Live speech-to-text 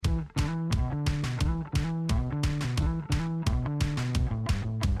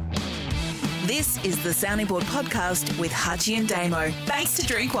This is the Sounding Board podcast with Hutchie and Damo. Thanks to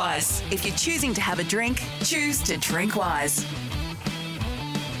Drinkwise. If you're choosing to have a drink, choose to drink wise.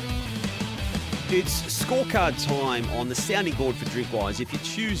 It's scorecard time on the sounding board for Drinkwise. If you're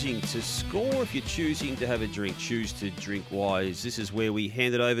choosing to score, if you're choosing to have a drink, choose to drink wise. This is where we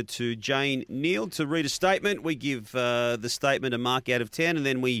hand it over to Jane Neal to read a statement. We give the statement a mark out of 10, and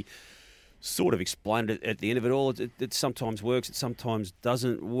then we sort of explain it at the end of it all. It sometimes works, it sometimes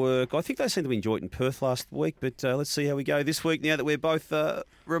doesn't work. I think they seemed to enjoy it in Perth last week, but let's see how we go this week now that we're both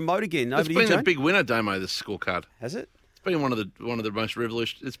remote again. Over It's to you, been Jane. a big winner, Damo, this scorecard. Has it? It's been one of the most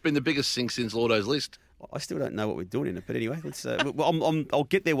revolutionary. It's been the biggest thing since Lordo's list. I still don't know what we're doing in it, but anyway, let's. I'll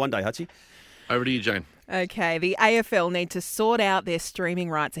get there one day, Hutchie. Over to you, Jane. Okay, the AFL need to sort out their streaming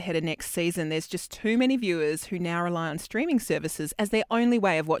rights ahead of next season. There's just too many viewers who now rely on streaming services as their only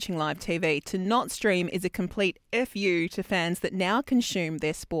way of watching live TV. To not stream is a complete FU to fans that now consume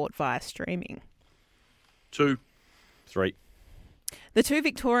their sport via streaming. 2. 3. The 2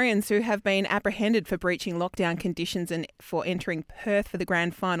 Victorians who have been apprehended for breaching lockdown conditions and for entering Perth for the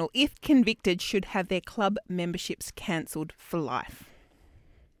grand final, if convicted, should have their club memberships cancelled for life.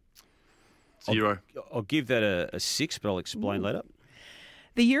 0. I'll give that a 6, but I'll explain later.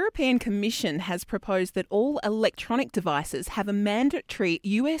 The European Commission has proposed that all electronic devices have a mandatory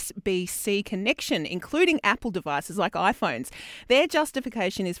USB-C connection, including Apple devices like iPhones. Their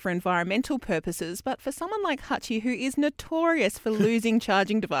justification is for environmental purposes, but for someone like Hutchie, who is notorious for losing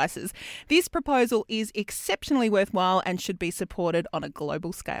charging devices, this proposal is exceptionally worthwhile and should be supported on a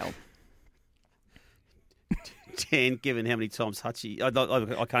global scale. 10, given how many times Hutchie...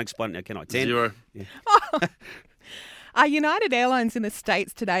 I can't explain it now, can I? 10? 0. Yeah. United Airlines in the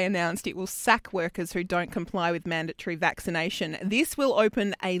States today announced it will sack workers who don't comply with mandatory vaccination. This will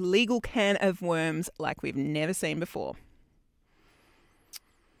open a legal can of worms like we've never seen before.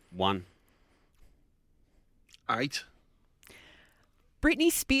 1. 8.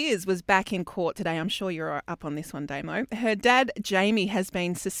 Britney Spears was back in court today. I'm sure you're up on this one, Damo. Her dad, Jamie, has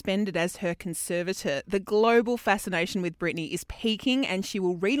been suspended as her conservator. The global fascination with Britney is peaking, and she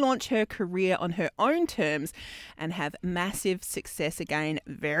will relaunch her career on her own terms and have massive success again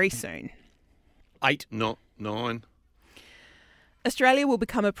very soon. 8. Not 9. Australia will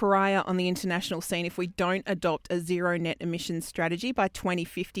become a pariah on the international scene if we don't adopt a zero net emissions strategy by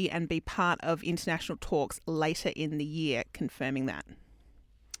 2050 and be part of international talks later in the year, confirming that.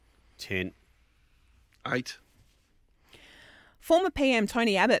 10. 8. Former PM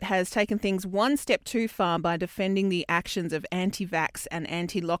Tony Abbott has taken things one step too far by defending the actions of anti-vax and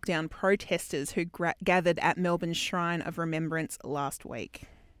anti-lockdown protesters who gathered at Melbourne's Shrine of Remembrance last week.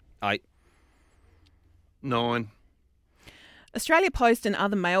 8. 9. Australia Post and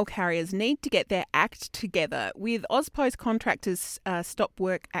other mail carriers need to get their act together. With AusPost contractors' stop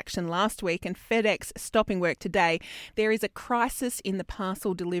work action last week and FedEx stopping work today, there is a crisis in the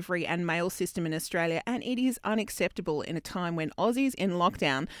parcel delivery and mail system in Australia, and it is unacceptable in a time when Aussies in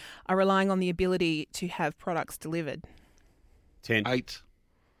lockdown are relying on the ability to have products delivered. 10. 8.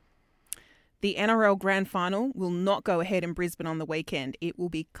 The NRL Grand Final will not go ahead in Brisbane on the weekend. It will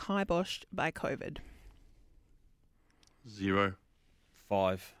be kiboshed by COVID. 0.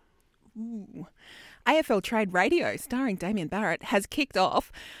 5. Ooh. AFL Trade Radio, starring Damien Barrett, has kicked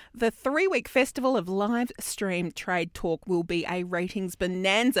off. The 3-week festival of live-streamed trade talk will be a ratings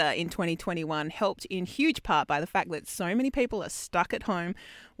bonanza in 2021, helped in huge part by the fact that so many people are stuck at home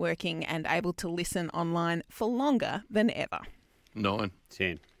working and able to listen online for longer than ever. 9.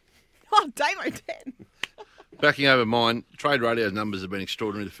 10. Oh, Damo, 10. Backing over mine, Trade Radio's numbers have been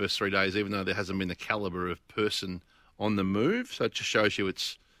extraordinary the first 3 days, even though there hasn't been the calibre of person on the move. So it just shows you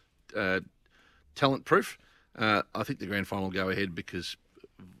it's talent proof. I think the grand final will go ahead because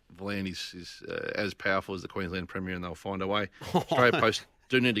Voland is as powerful as the Queensland Premier, and they'll find a way. Australia Post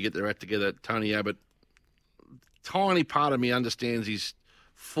do need to get their act together. Tony Abbott, tiny part of me understands his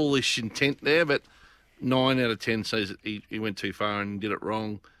foolish intent there, but 9 out of 10 says that he went too far and did it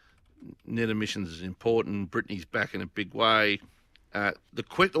wrong. Net emissions is important. Britney's back in a big way. The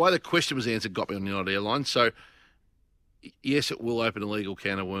way the question was answered got me on United Airlines. So, yes, it will open a legal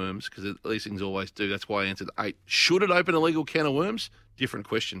can of worms because these things always do. That's why I answered 8. Should it open a legal can of worms? Different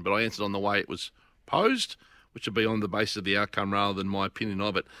question. But I answered on the way it was posed, which would be on the basis of the outcome rather than my opinion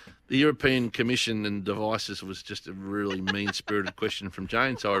of it. The European Commission and devices was just a really mean-spirited question from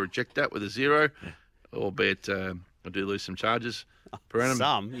Jane, so I reject that with a 0, albeit I do lose some charges per annum.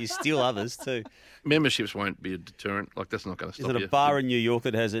 Some. You steal others too. Memberships won't be a deterrent. Like, that's not going to stop you. Is it a bar in New York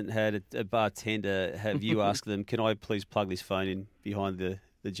that hasn't had a bartender have you ask them, can I please plug this phone in behind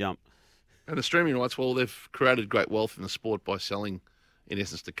the jump? And the streaming rights, well, they've created great wealth in the sport by selling in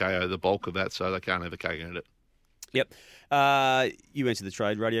essence, to KO the bulk of that, so they can't have a cake at it. Yep. You answered the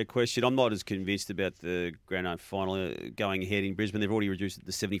trade radio question. I'm not as convinced about the Grand Final going ahead in Brisbane. They've already reduced it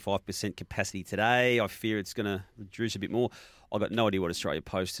to 75% capacity today. I fear it's going to reduce a bit more. I've got no idea what Australia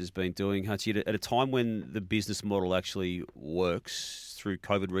Post has been doing, Hutchie. At a time when the business model actually works through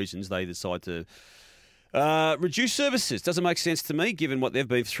COVID reasons, they decide to reduce services. Doesn't make sense to me, given what they've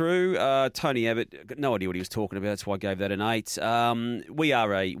been through. Tony Abbott, got no idea what he was talking about. That's why I gave that an 8. We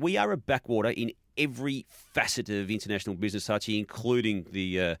are a backwater in every facet of international business, Hutchie, including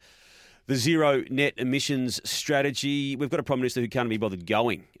the zero net emissions strategy. We've got a Prime Minister who can't be bothered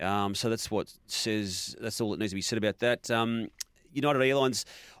going. So that's all that needs to be said about that. United Airlines,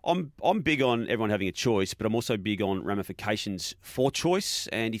 I'm big on everyone having a choice, but I'm also big on ramifications for choice.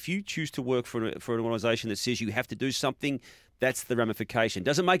 And if you choose to work for an organisation that says you have to do something, that's the ramification.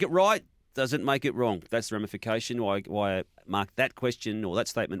 Doesn't make it right, doesn't make it wrong. That's the ramification. Why I marked that question or that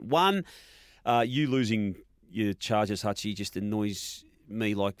statement 1. You losing your charges, Hutchie, just annoys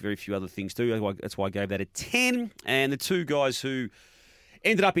me like very few other things do. That's why I gave that a 10. And the 2 guys who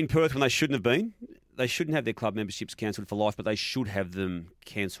ended up in Perth when they shouldn't have been, they shouldn't have their club memberships cancelled for life, but they should have them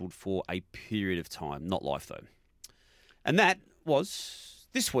cancelled for a period of time. Not life, though. And that was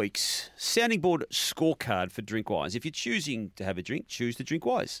this week's Sounding Board Scorecard for Drinkwise. If you're choosing to have a drink, choose to drink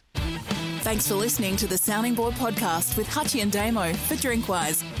wise. Thanks for listening to the Sounding Board podcast with Hutchie and Damo for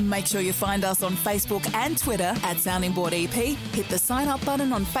Drinkwise. Make sure you find us on Facebook and Twitter at Sounding Board EP. Hit the sign up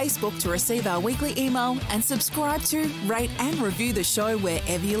button on Facebook to receive our weekly email and subscribe to, rate and review the show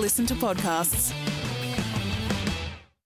wherever you listen to podcasts.